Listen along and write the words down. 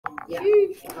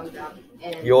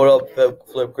Yo, what up,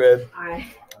 Flip Grid?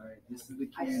 This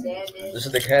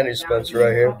is the candy dispenser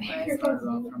right here.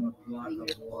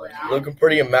 Looking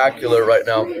pretty immaculate right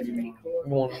now. You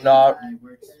will not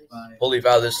believe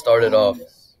how this started off.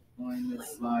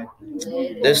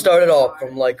 This started off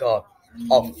from like a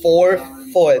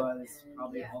 4-foot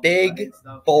big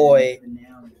boy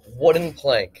wooden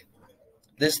plank.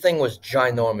 This thing was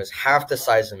ginormous, half the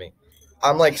size of me.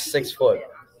 I'm like 6 foot.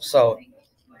 So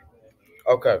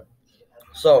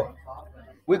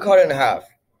we cut it in half.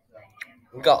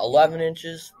 We got 11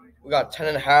 inches. We got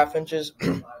 10.5 inches.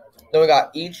 Then we got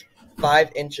each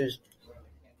 5 inches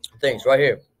things right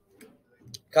here.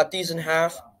 Cut these in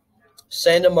half.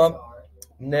 Sand them up.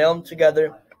 Nail them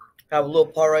together. Have a little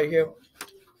part right here.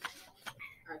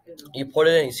 You put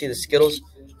it in. You see the Skittles?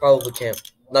 Probably can't.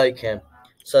 No, you can't.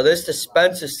 So this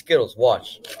dispenses Skittles.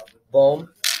 Watch. Boom.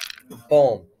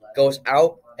 Boom. Goes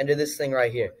out into this thing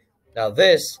right here. Now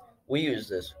this, we use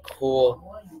this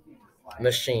cool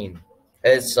machine.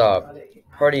 It's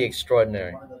pretty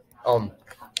extraordinary.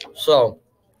 So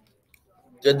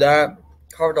did that,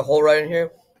 carved a hole right in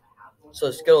here, so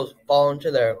the Skittles fall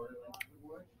into there.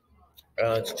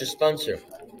 It's a dispenser,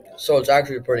 so it's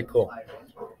actually pretty cool.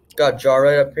 Got a jar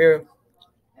right up here,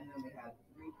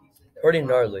 pretty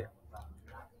gnarly.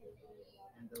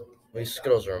 These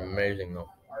Skittles are amazing though.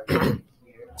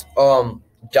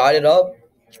 Dyed it up.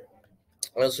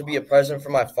 And this would be a present for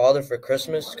my father for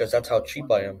Christmas, because that's how cheap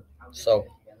I am. So,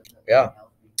 yeah.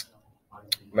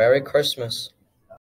 Merry Christmas.